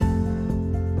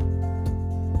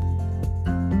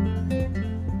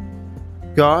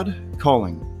God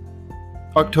Calling,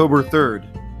 October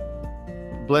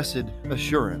 3rd, Blessed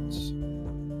Assurance.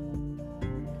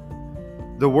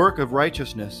 The work of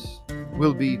righteousness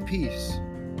will be peace,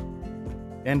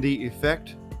 and the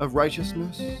effect of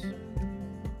righteousness,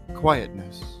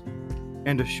 quietness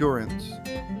and assurance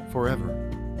forever.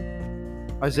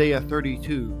 Isaiah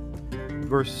 32,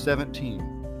 verse 17.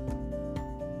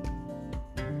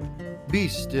 Be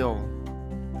still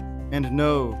and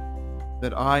know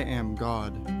that I am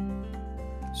God.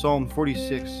 Psalm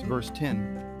 46, verse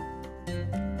 10.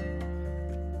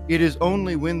 It is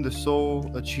only when the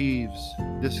soul achieves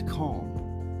this calm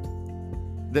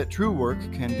that true work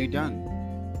can be done.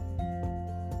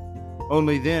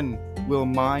 Only then will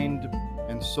mind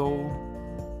and soul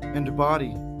and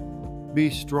body be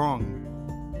strong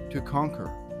to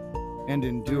conquer and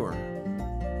endure.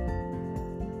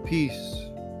 Peace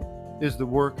is the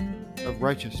work of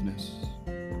righteousness,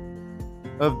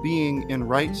 of being in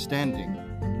right standing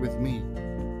with me,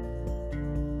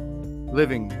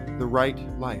 living the right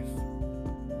life,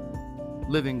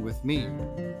 living with me.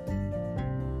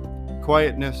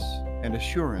 Quietness and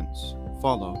assurance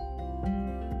follow.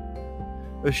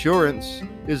 Assurance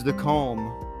is the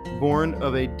calm born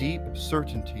of a deep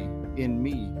certainty in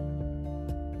me,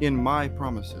 in my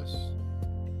promises,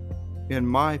 in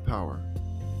my power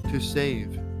to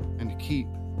save and keep.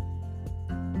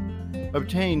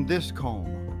 Obtain this calm,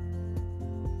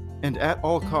 and at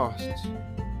all costs,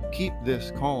 keep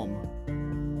this calm.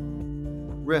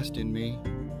 Rest in me,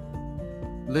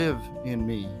 live in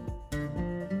me,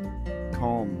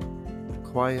 calm,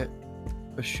 quiet,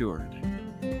 assured,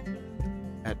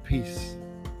 at peace.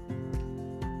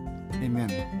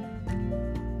 Amen.